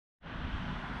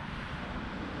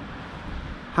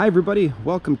Hi everybody,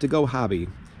 welcome to Go Hobby.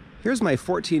 Here's my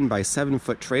 14 by 7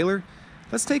 foot trailer.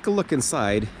 Let's take a look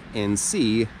inside and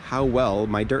see how well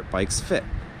my dirt bikes fit.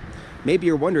 Maybe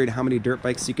you're wondering how many dirt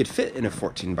bikes you could fit in a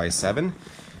 14 by 7,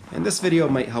 and this video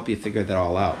might help you figure that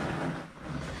all out.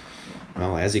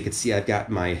 Well, as you can see, I've got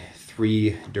my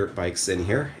 3 dirt bikes in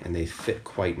here and they fit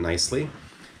quite nicely.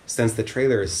 Since the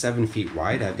trailer is 7 feet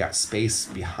wide, I've got space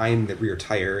behind the rear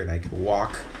tire and I can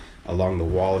walk along the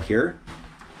wall here.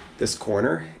 This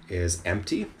corner is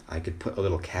empty. I could put a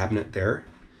little cabinet there.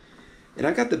 And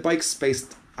I've got the bikes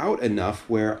spaced out enough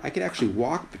where I could actually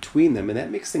walk between them, and that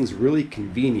makes things really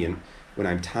convenient when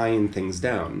I'm tying things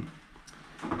down.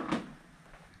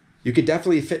 You could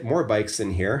definitely fit more bikes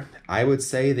in here. I would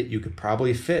say that you could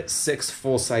probably fit 6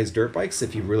 full-size dirt bikes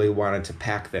if you really wanted to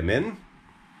pack them in.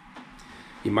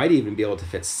 You might even be able to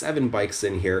fit 7 bikes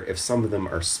in here if some of them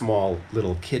are small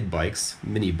little kid bikes,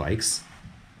 mini bikes.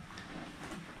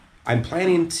 I'm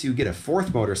planning to get a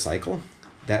 4th motorcycle.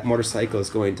 That motorcycle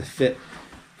is going to fit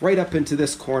right up into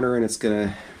this corner and it's going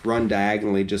to run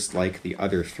diagonally just like the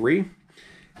other 3.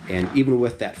 And even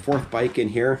with that 4th bike in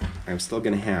here, I'm still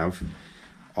going to have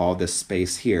all this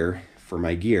space here for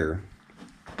my gear.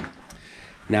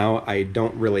 Now, I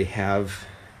don't really have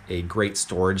a great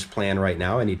storage plan right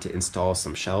now. I need to install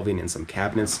some shelving and some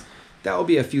cabinets. That will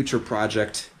be a future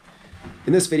project.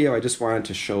 In this video, I just wanted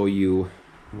to show you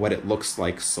what it looks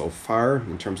like so far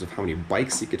in terms of how many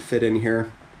bikes you could fit in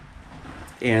here.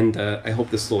 And I hope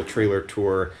this little trailer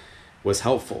tour was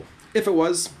helpful. If it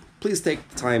was, please take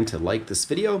the time to like this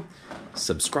video,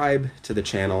 subscribe to the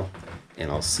channel, and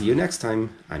I'll see you next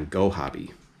time on Go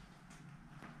Hobby.